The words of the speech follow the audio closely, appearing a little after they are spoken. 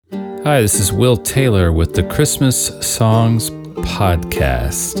Hi, this is Will Taylor with the Christmas Songs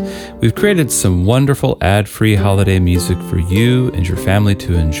Podcast. We've created some wonderful ad-free holiday music for you and your family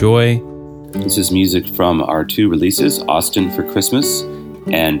to enjoy. This is music from our two releases, Austin for Christmas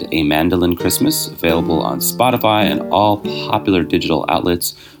and A Mandolin Christmas, available on Spotify and all popular digital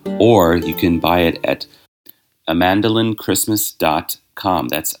outlets, or you can buy it at amandolinchristmas.com.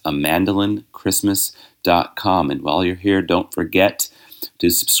 That's amandolinchristmas.com. And while you're here, don't forget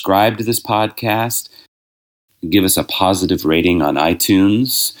to subscribe to this podcast, give us a positive rating on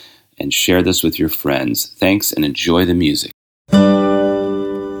iTunes, and share this with your friends. Thanks, and enjoy the music.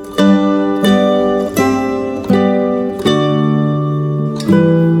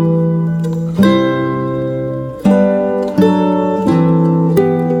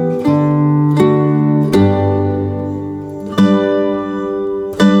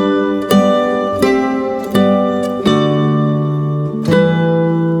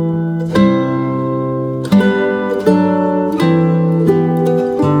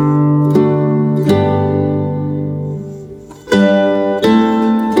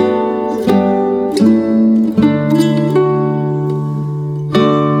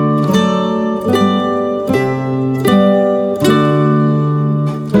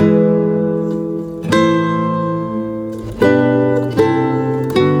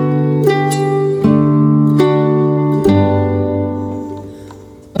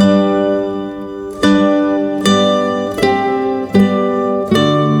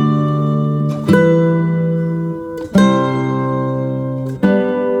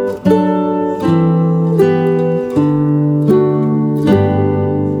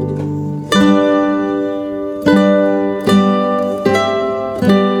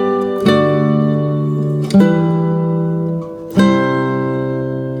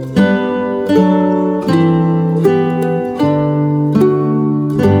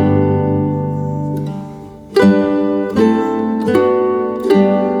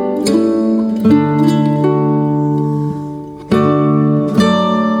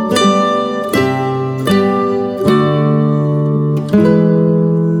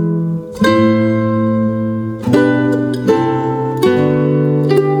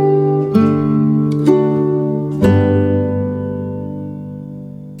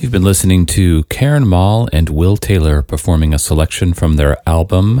 You've been listening to Karen Mall and Will Taylor performing a selection from their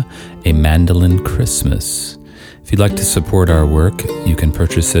album, A Mandolin Christmas. If you'd like to support our work, you can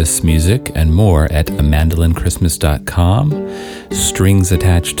purchase this music and more at amandolinchristmas.com,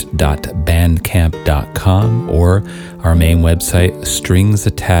 stringsattached.bandcamp.com, or our main website,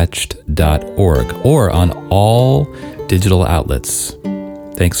 stringsattached.org, or on all digital outlets.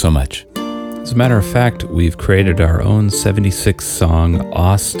 Thanks so much. As a matter of fact, we've created our own 76-song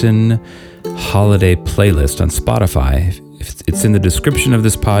Austin holiday playlist on Spotify. It's in the description of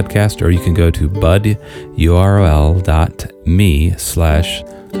this podcast, or you can go to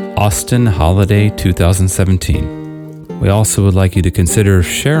budurl.me/Austin Holiday 2017. We also would like you to consider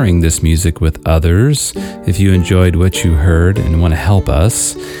sharing this music with others if you enjoyed what you heard and want to help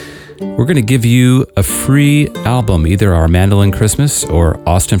us. We're going to give you a free album, either our Mandolin Christmas or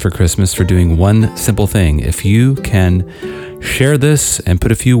Austin for Christmas, for doing one simple thing. If you can share this and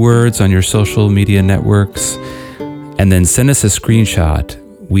put a few words on your social media networks and then send us a screenshot,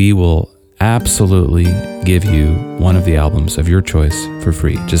 we will absolutely give you one of the albums of your choice for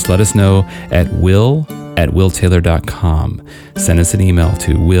free. Just let us know at will@willtaylor.com. Send us an email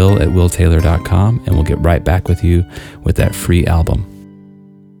to will@willtaylor.com and we'll get right back with you with that free album.